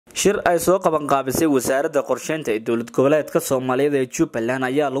shir ay soo qaban qaabisay wasaaradda qorsheynta ee dowlad goboleedka Soomaaliyeed ee Jubaland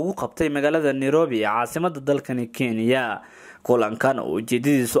ayaa lagu qabtay magaalada Nairobi ee caasimadda dalkani Kenya. kulankan oo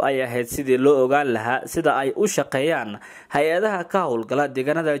ujeedadiisu ay ahayd sidii loo ogaan lahaa sida ay u shaqeeyaan hay'adaha ka howlgala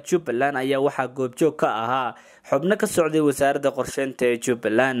deegaanada Jubaland ayaa waxa goobjoog ka ahaa xubno ka socday wasaaradda qorsheynta ee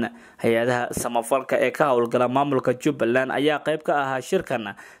Jubaland. hay'adaha samafalka ee ka howlgala maamulka Jubaland ayaa qayb ka ahaa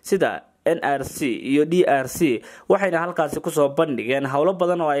shirkan sida NRC iyo DRC waxayna halkaas ku soo bandhigeen hawlo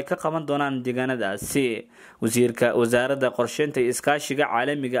badan oo ay ka qaban doonaan deegaanadaasi. wasiirka wasaaradda qorsheynta iyo iskaashiga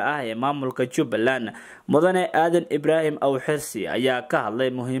caalamiga ah ee maamulka Jubaland mudane Aadan Ibraahim Awxirsi ayaa ka hadlay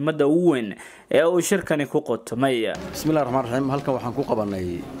muhiimadda ugu weyn ee uu shirkani ku qotomay. Bismillahir Rahmaanir Rahiim. halkan waxaan ku qabanay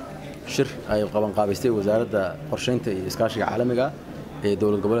shir ay qaban qaabistay wasaaradda qorsheynta iyo iskaashiga caalamiga ee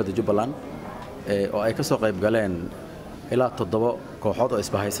dowlad goboleedka Jubaland oo ay ka soo qayb galeen ilaa 7 kooxood oo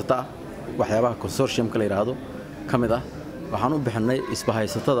isbahaysata ah waxyaabaha consortium ka yiraahdo kamid ah waxaan u bixinay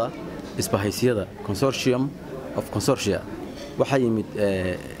isbahaysiyada consortium of consortia waxa yimid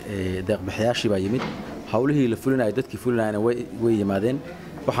deeq bixiyaashii baa yimid hawlihii la fulinayay dadkii fulinayna way yimaadeen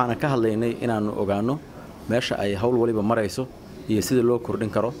waxaan ka hadlaynay inaan ogaano meesha ay hawl waliba marayso iyo sida loo kordhin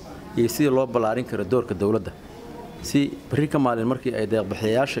karo iyo sida loo balaarin karo doorka dawladda si bari ka maalin markii ay deeq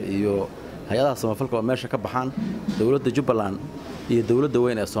bixiyaasha iyo hay'adaha samafalka oo meesha ka baxaan dawladda Jubaland iyo dawladda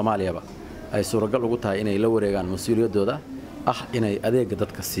weyn ee Soomaaliya ay suuragal ugu tahay inay la wareegaan mas'uuliyadooda inay adeega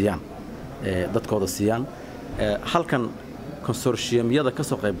dadka siiyaan dadkooda siiyaan halkan consortium-yada ka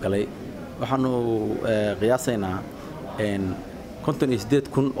soo qayb galay waxaanu qiyaasaynaa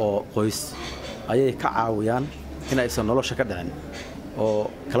 58,000 oo qoys ayay ka caawiyaan in aysan nolosha ka dhicin oo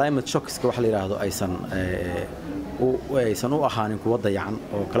climate shocks wax la yiraahdo aysan u ahaanin kuwa dayacan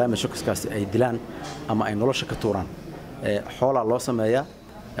oo climate shocks ay dilaan ama ay nolosha ka tuuraan xoolaha loo sameeyaa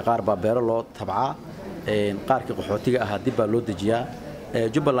qaar baa beero loo tabcaa qaarkii qaxootiga ah dib baa loo dejiyaa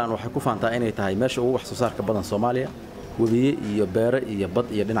Jubaland waxay ku faantaa inay tahay meesha ugu wax soo saarka badan Soomaaliya wabiye iyo beero iyo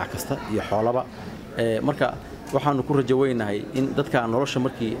bad iyo dhinac kasta iyo xoolaba marka waxaanu ku rajo weynahay in dadka nolosha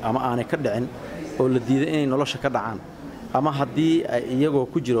markii ama aanay ka dhicin oo la diiday inay nolosha ka dhacaan ama haddii ay iyagoo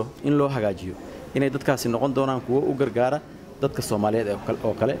ku jiro in loo hagaajiyo inay dadkaasi noqon doonaan kuwa u gargaara dadka Soomaaliyeed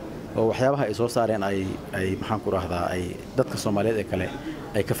oo kale oo waxyaabaha ay soo saareen ay maxaan ku raahdaa ay dadka Soomaaliyeed ee kale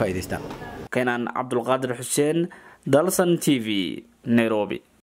ay ka faa'iideystaan. Keenan Abdulqaadir Xuseen, Dalsan TV, Nairobi.